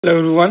Hello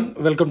everyone,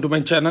 welcome to my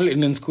channel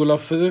Indian School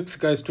of Physics.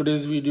 Guys,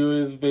 today's video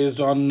is based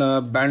on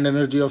band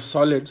energy of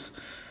solids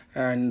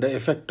and the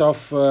effect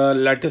of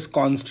lattice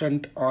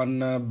constant on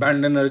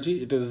band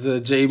energy. It is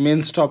JEE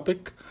mains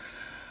topic.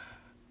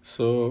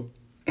 So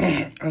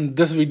and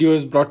this video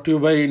is brought to you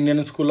by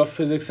Indian School of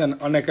Physics and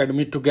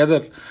Unacademy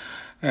together,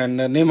 and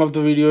the name of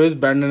the video is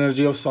band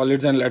energy of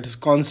solids and lattice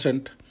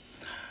constant.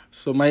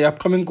 So my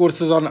upcoming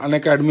courses on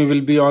Unacademy will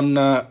be on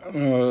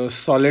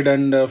solid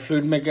and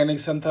fluid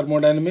mechanics and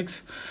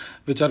thermodynamics,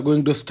 which are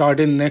going to start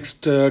in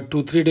next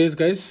 2-3 days,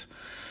 guys.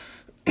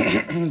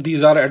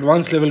 These are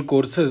advanced level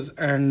courses,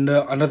 and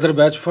another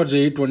batch for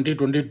JEE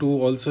 2022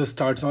 also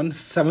starts on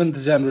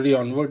 7th January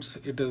onwards.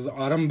 It is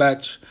RM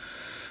batch.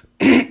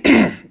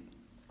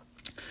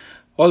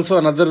 Also,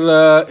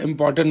 another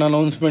important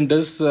announcement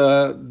is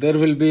there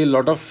will be a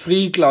lot of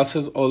free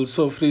classes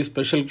also, free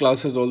special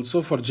classes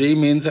also for JEE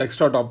mains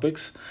extra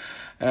topics.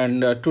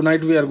 And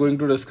tonight we are going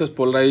to discuss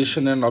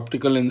polarization and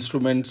optical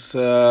instruments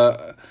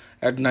at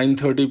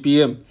 9:30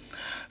 p.m.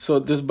 So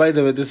this, by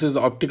the way, this is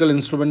optical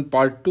instrument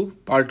part 2.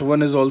 Part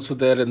 1 is also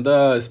there in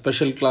the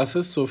special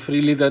classes. So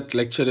freely that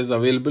lecture is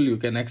available. You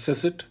can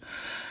access it.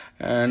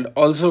 And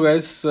also,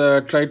 guys,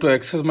 try to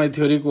access my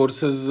theory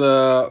courses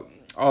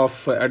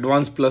of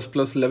advanced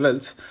plus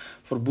levels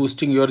for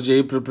boosting your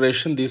JEE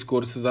preparation. These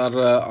courses are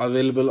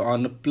available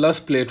on Plus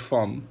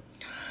platform.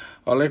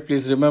 Alright,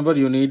 please remember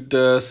you need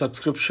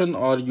subscription,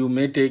 or you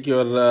may take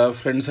your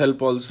friends'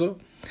 help also.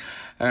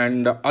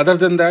 And other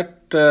than that,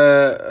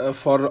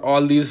 for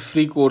all these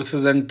free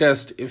courses and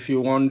tests, if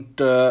you want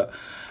to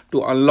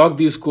unlock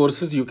these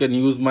courses, you can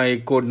use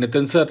my code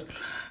Nitin sir.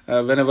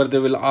 Whenever they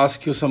will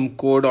ask you some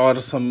code or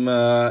some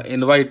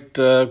invite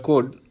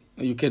code,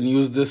 you can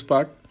use this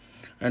part.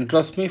 And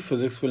trust me,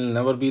 physics will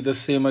never be the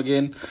same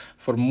again.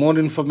 For more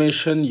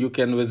information, you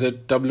can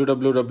visit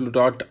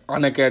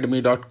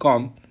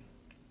www.unacademy.com.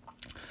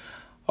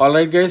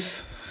 Alright, guys.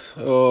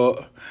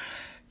 So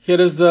here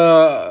is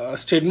the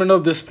statement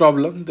of this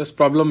problem. This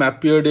problem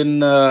appeared in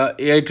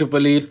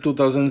AIEEE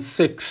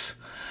 2006.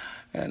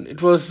 And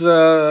it was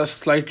a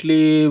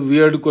slightly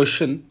weird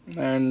question.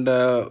 And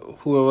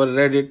whoever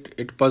read it,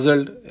 it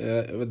puzzled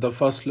with the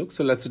first look.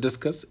 So let's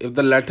discuss. If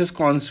the lattice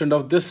constant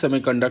of this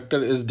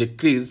semiconductor is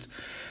decreased,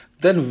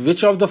 then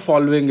which of the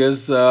following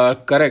is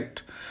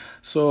correct?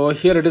 So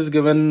here it is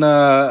given,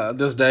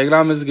 this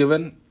diagram is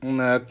given,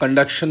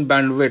 conduction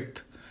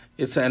bandwidth,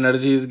 its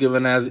energy is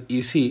given as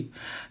EC,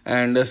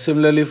 and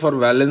similarly for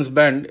valence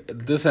band,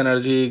 this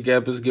energy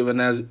gap is given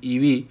as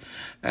EV,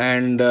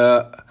 and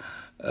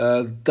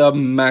the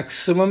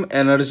maximum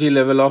energy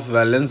level of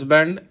valence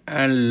band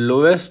and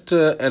lowest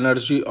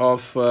energy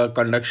of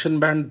conduction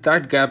band,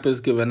 that gap is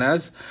given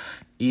as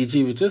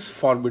EG, which is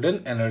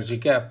forbidden energy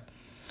gap.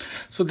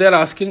 So they are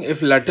asking,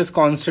 if lattice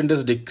constant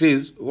is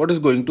decreased, what is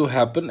going to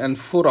happen? And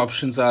 4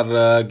 options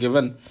are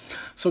given.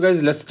 So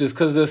guys, let's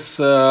discuss this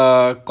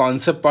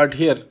concept part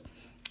here.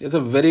 It's a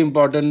very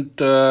important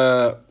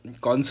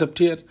concept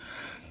here.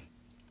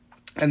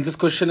 And this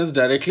question is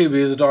directly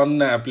based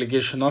on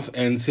application of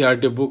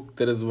NCERT book.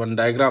 There is one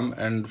diagram,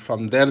 and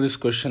from there this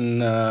question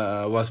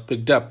was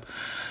picked up.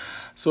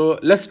 So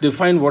let's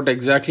define what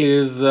exactly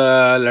is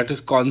lattice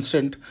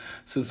constant.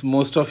 Since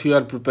most of you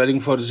are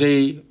preparing for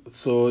JEE,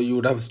 so you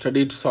would have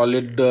studied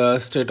solid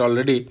state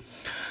already.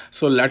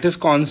 So lattice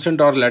constant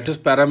or lattice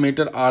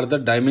parameter are the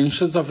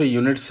dimensions of a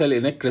unit cell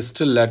in a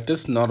crystal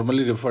lattice,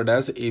 normally referred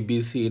as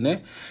ABC in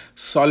a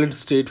solid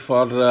state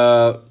for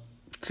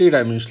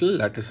 3-dimensional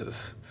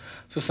lattices.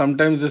 So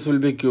sometimes this will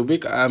be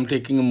cubic. I am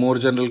taking a more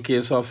general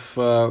case of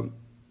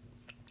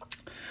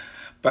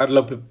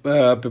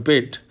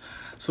parallelepiped.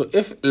 So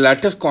if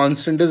lattice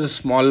constant is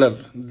smaller,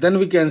 then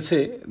we can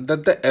say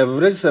that the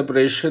average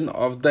separation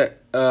of the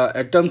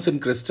atoms in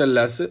crystal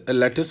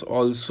lattice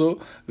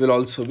will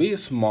also be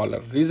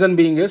smaller. Reason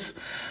being is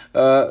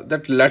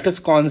that lattice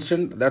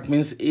constant, that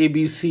means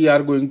ABC,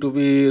 are going to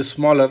be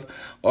smaller,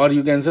 or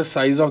you can say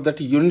size of that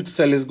unit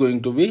cell is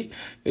going to be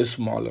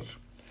smaller.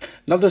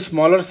 Now the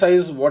smaller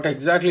size, what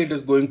exactly it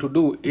is going to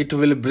do? It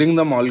will bring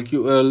the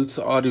molecules,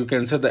 or you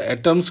can say the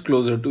atoms,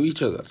 closer to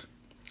each other.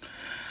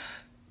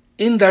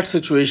 In that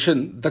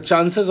situation, the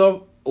chances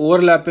of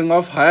overlapping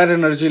of higher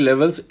energy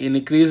levels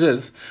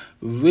increases,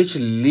 which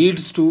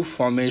leads to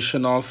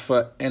formation of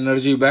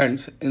energy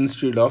bands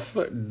instead of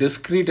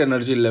discrete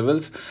energy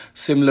levels,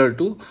 similar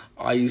to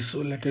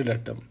isolated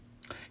atom.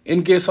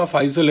 In case of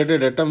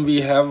isolated atom, we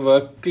have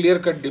a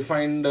clear-cut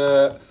defined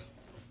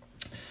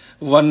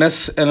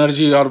 1s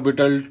energy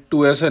orbital,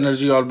 2s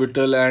energy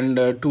orbital, and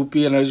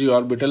 2p energy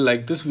orbital.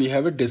 Like this, we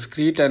have a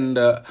discrete and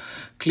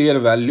clear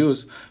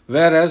values.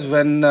 Whereas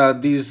when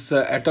these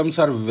atoms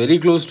are very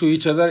close to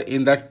each other,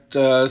 in that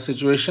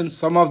situation,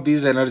 some of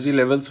these energy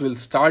levels will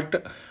start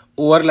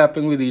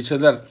overlapping with each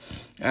other,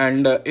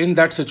 and in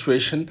that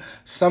situation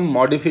some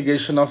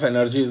modification of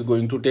energy is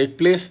going to take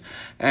place,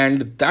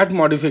 and that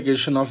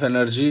modification of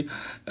energy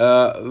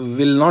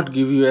will not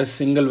give you a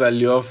single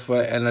value of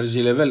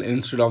energy level.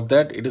 Instead of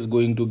that, it is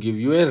going to give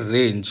you a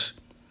range.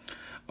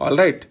 All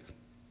right.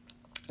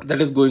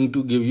 that is going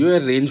to give you a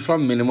range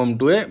from minimum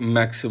to a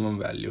maximum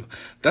value.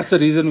 That's the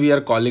reason we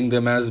are calling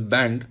them as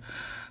band.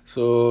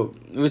 So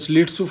which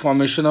leads to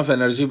formation of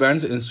energy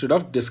bands instead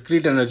of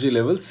discrete energy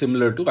levels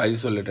similar to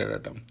isolated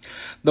atom.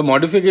 The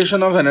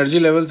modification of energy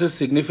levels is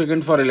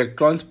significant for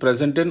electrons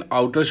present in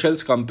outer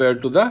shells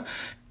compared to the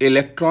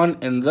electron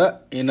in the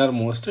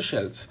innermost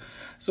shells.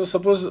 So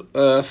suppose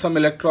some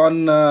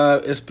electron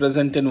is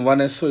present in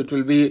 1s, so it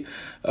will be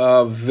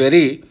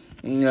very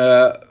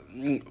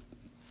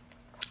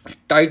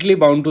tightly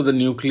bound to the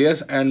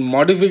nucleus, and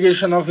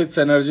modification of its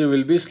energy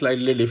will be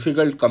slightly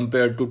difficult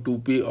compared to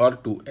 2p or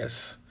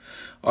 2s.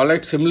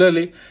 Alright,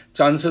 similarly,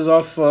 chances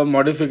of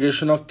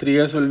modification of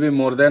 3s will be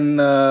more than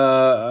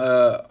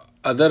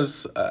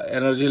others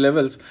energy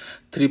levels.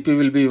 3p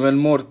will be even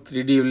more,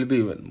 3d will be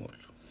even more.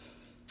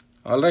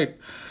 Alright,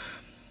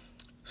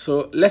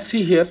 so let's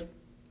see here.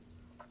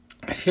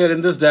 Here in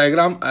this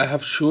diagram, I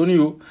have shown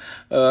you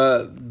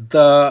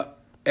the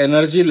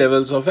energy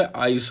levels of an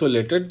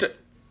isolated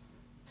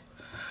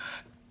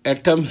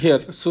atom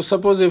here. So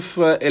suppose if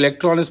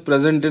electron is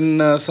present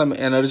in some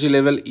energy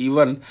level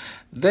E1,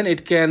 then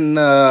it can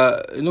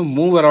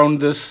move around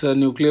this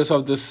nucleus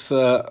of this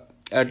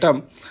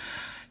atom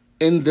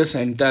in this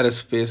entire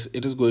space.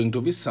 It is going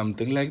to be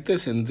something like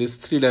this. In this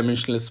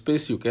three-dimensional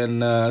space, you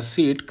can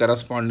see it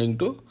corresponding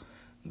to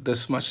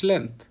this much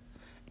length.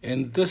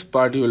 In this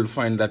part, you will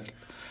find that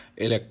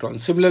electron.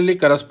 Similarly,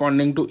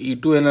 corresponding to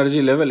E2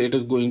 energy level, it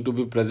is going to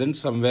be present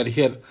somewhere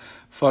here.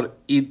 For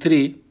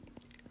E3,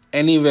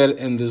 anywhere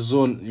in this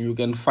zone, you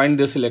can find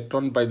this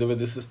electron. By the way,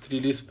 this is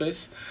 3D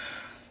space.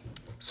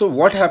 So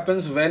what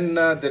happens when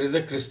there is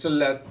a crystal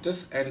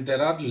lattice and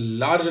there are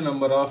large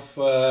number of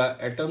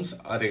atoms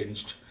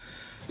arranged,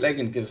 like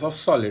in case of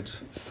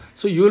solids?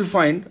 So you will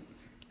find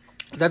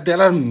that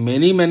there are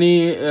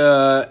many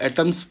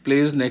atoms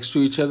placed next to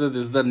each other.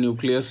 This is the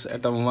nucleus,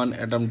 atom 1,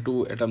 atom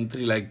 2, atom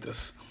 3, like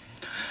this.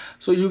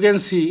 So you can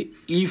see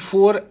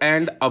E4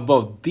 and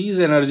above, these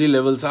energy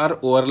levels are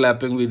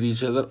overlapping with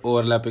each other.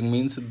 Overlapping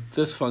means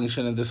this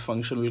function and this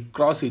function will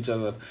cross each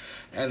other,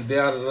 and they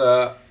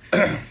are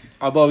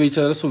above each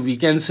other. So we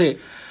can say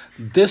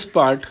this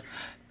part,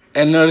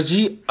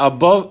 energy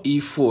above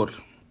E4,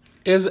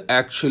 is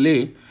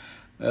actually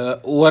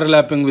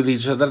overlapping with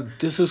each other.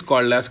 This is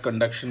called as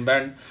conduction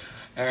band,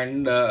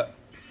 and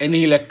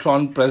any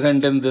electron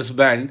present in this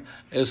band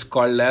is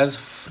called as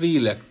free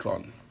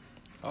electron.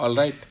 All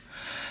right.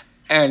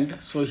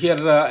 And so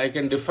here I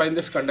can define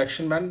this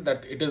conduction band,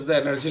 that it is the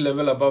energy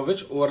level above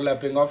which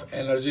overlapping of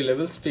energy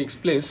levels takes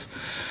place.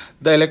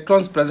 The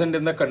electrons present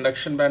in the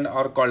conduction band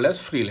are called as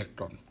free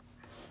electron.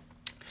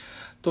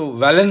 So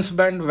valence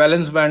band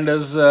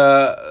is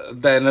the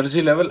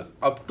energy level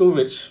up to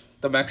which,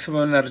 the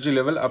maximum energy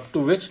level up to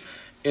which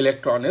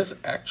electron is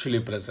actually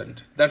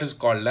present. That is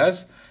called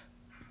as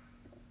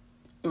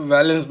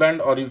valence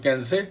band, or you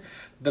can say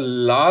the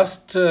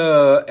last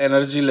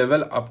energy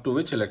level up to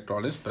which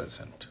electron is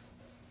present.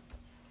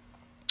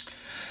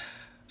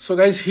 So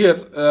guys, here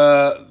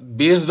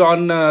based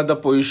on the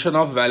position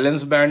of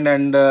valence band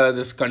and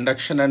this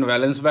conduction and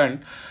valence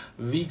band,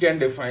 we can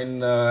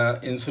define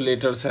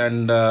insulators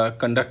and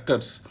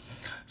conductors.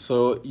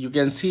 So you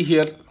can see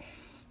here,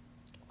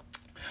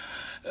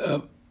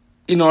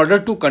 in order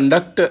to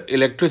conduct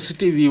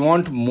electricity, we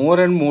want more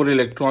and more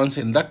electrons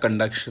in the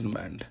conduction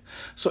band.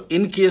 So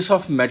in case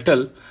of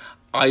metal,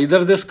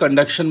 either this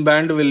conduction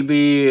band will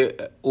be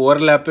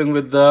overlapping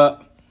with the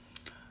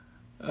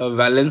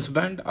valence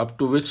band up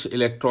to which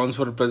electrons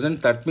were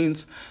present. That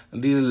means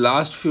these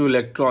last few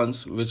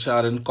electrons, which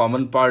are in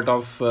common part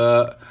of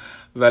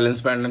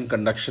valence band and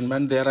conduction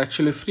band, they are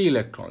actually free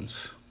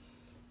electrons.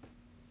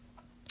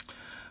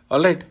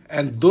 All right,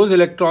 and those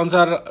electrons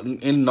are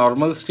in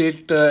normal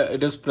state,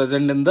 it is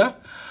present in the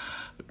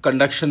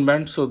conduction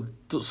band, so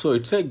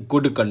it's a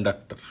good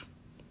conductor.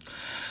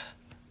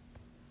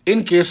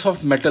 In case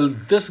of metal,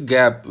 this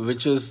gap,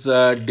 which is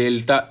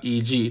delta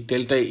Eg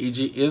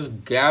is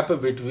gap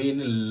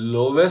between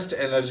lowest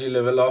energy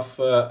level of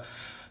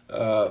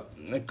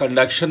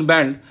conduction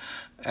band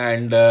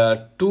and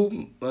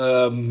to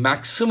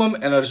maximum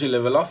energy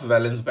level of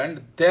valence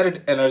band.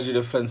 Their energy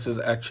difference is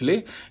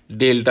actually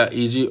delta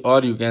Eg,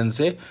 or you can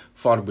say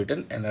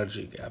forbidden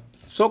energy gap.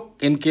 So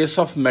in case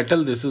of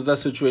metal, this is the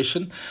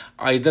situation.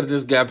 Either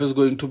this gap is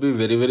going to be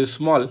very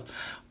small,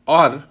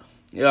 or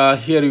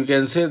here you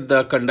can say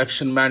the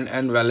conduction band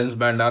and valence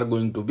band are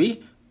going to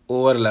be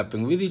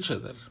overlapping with each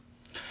other.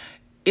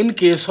 In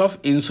case of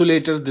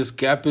insulator, this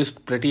gap is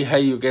pretty high.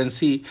 You can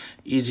see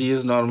Eg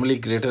is normally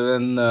greater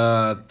than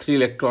 3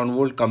 electron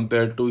volt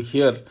compared to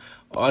here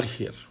or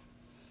here.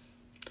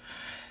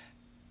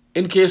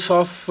 In case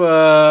of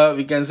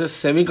we can say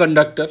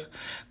semiconductor,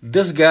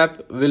 this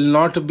gap will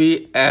not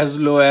be as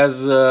low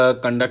as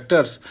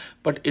conductors,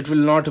 but it will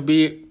not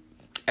be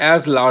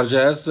as large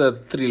as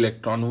 3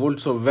 electron volt.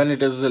 So when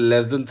it is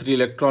less than 3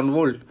 electron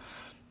volt,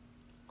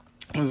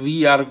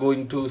 we are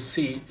going to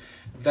see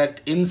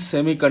that in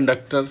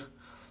semiconductor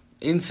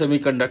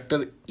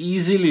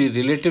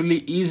relatively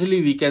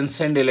easily we can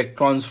send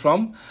electrons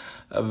from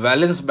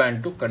valence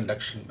band to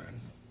conduction band.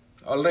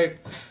 All right.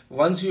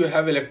 Once you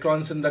have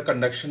electrons in the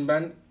conduction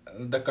band,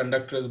 the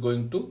conductor is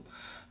going to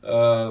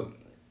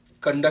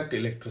conduct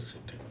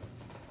electricity.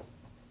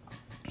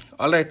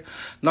 All right.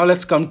 Now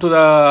let's come to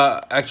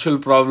the actual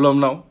problem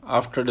now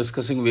after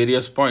discussing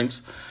various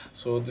points.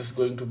 So this is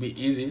going to be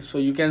easy. So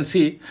you can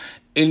see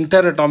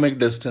interatomic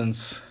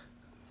distance.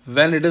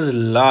 When it is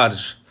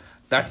large,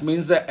 that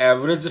means the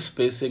average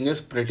spacing is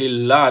pretty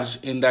large.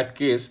 In that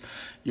case,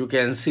 you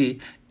can see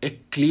a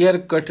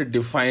clear-cut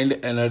defined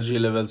energy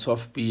levels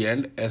of p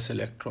and s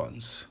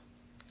electrons.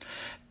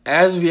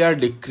 As we are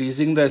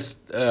decreasing the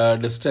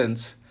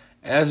distance,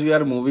 as we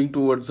are moving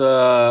towards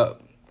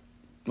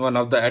one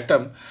of the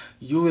atom,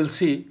 you will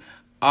see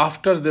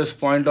after this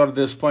point or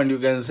this point, you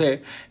can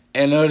say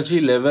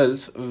energy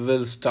levels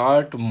will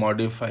start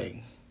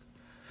modifying,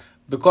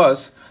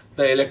 because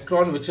the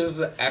electron, which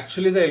is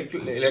actually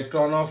the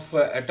electron of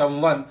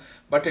atom 1,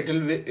 but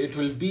it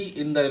will be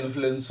in the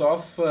influence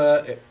of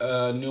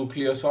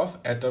nucleus of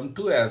atom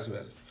 2 as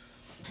well.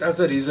 That's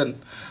the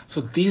reason.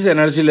 So these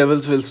energy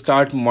levels will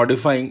start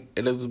modifying.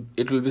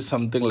 It will be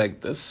something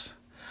like this,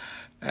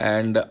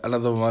 and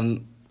another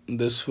one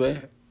this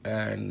way,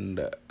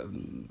 and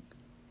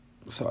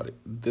sorry,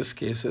 this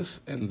case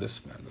is in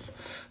this manner.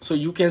 So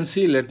you can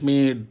see, let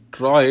me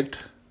draw it.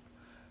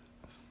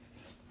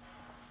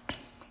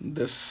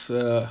 This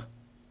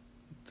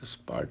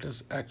part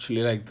is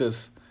actually like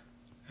this,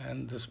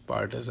 and this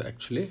part is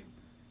actually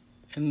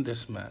in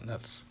this manner.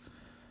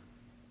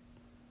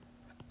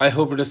 I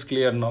hope it is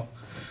clear now.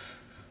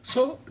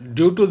 So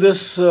due to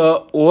this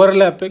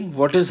overlapping,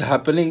 what is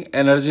happening,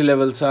 energy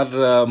levels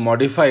are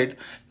modified.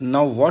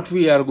 Now what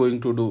we are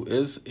going to do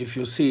is, if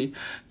you see,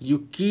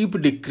 you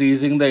keep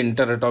decreasing the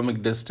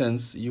interatomic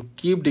distance, you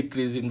keep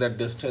decreasing that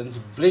distance,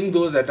 bring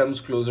those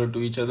atoms closer to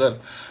each other,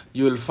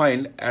 you will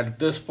find at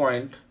this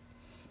point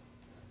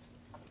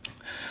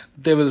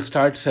they will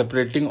start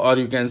separating, or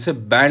you can say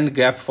band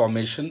gap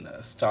formation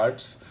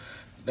starts.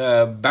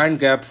 Band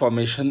gap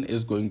formation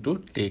is going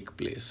to take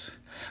place.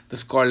 This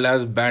is called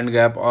as band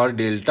gap or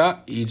delta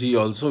Eg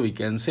also we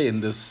can say in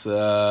this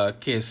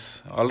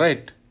case. All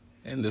right,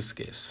 in this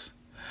case.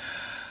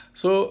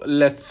 So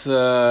let's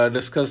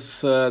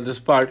discuss this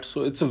part.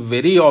 So it's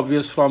very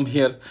obvious from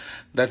here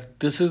that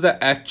this is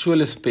the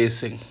actual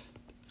spacing.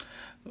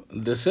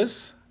 This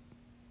is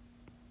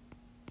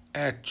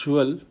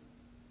actual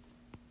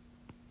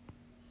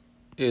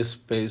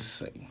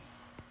spacing.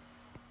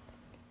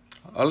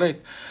 All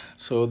right.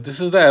 So this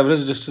is the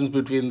average distance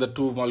between the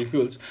two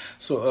molecules,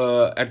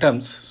 so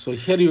atoms. So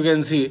here you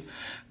can see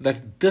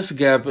that this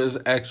gap is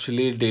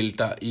actually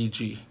delta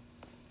Eg.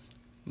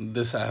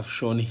 This I have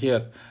shown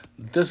here.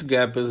 This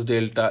gap is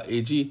delta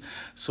Eg.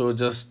 So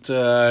just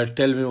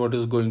tell me what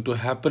is going to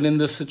happen in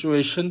this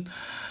situation.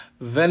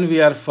 When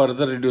we are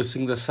further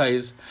reducing the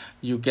size,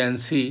 you can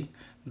see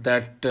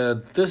that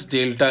this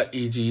delta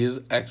Eg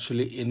is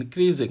actually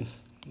increasing.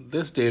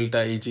 This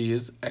delta Eg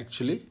is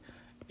actually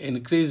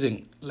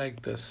increasing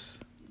like this.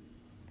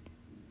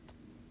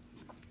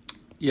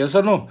 Yes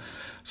or no?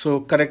 So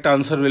correct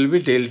answer will be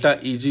delta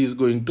Eg is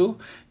going to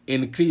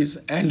increase,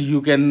 and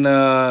you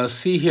can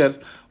see here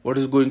what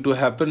is going to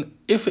happen.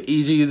 If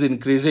Eg is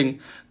increasing,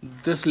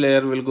 this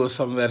layer will go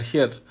somewhere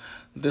here,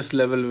 this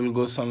level will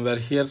go somewhere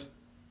here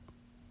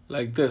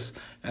like this,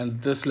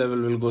 and this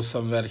level will go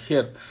somewhere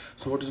here.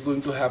 So what is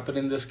going to happen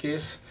in this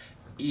case?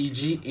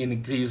 Eg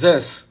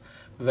increases,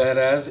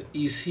 whereas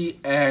EC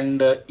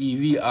and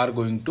EV are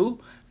going to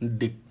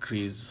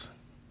decrease.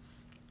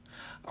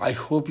 I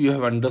hope you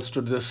have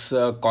understood this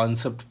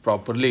concept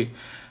properly,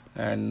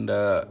 and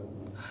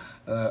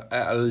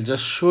I'll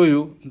just show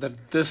you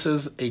that this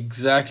is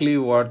exactly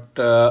what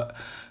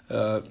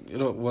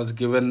was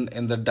given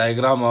in the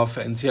diagram of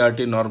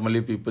NCERT.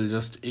 Normally people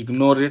just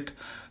ignore it.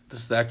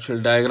 This is the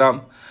actual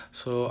diagram.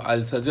 So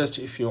I'll suggest,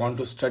 if you want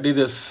to study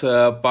this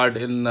part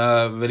in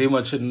very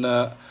much in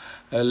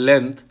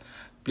length,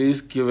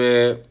 please give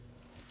a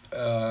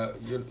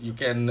you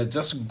can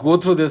just go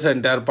through this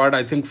entire part.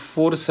 I think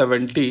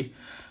 470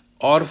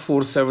 or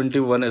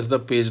 471 is the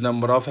page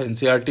number of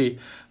NCERT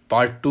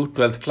part 2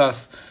 12th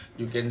class.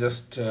 You can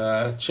just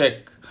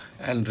check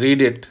and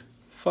read it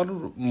for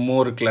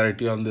more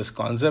clarity on this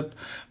concept.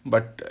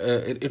 But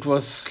it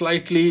was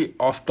slightly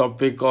off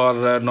topic,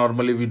 or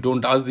normally we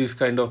don't ask these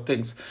kind of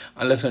things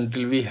unless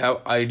until we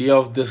have idea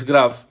of this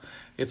graph.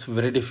 It's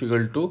very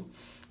difficult to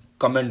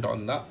comment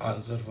on the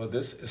answer for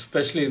this,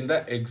 especially in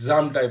the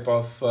exam type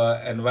of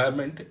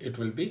environment. It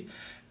will be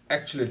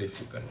actually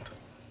difficult.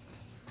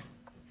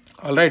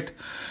 All right,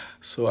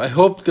 so I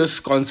hope this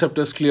concept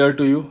is clear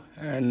to you,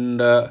 and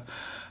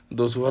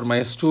those who are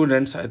my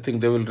students, I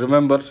think they will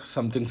remember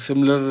something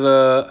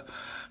similar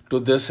to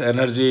this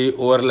energy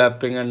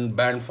overlapping and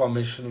band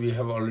formation we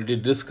have already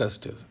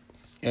discussed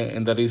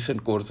in the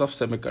recent course of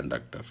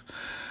semiconductor.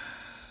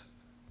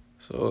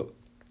 So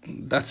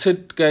that's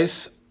it,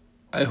 guys.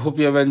 I hope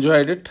you have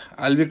enjoyed it.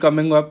 I'll be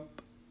coming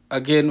up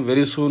again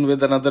very soon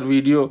with another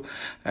video,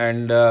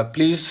 and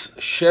please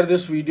share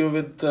this video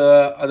with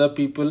other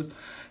people,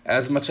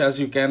 as much as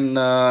you can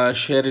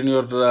share in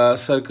your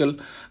circle.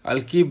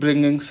 I'll keep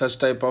bringing such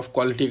type of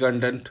quality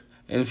content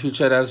in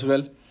future as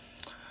well.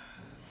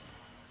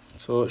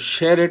 So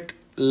share it,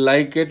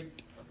 like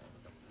it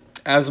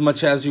as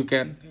much as you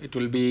can. It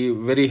will be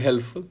very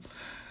helpful.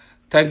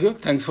 Thank you.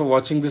 Thanks for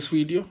watching this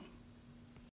video.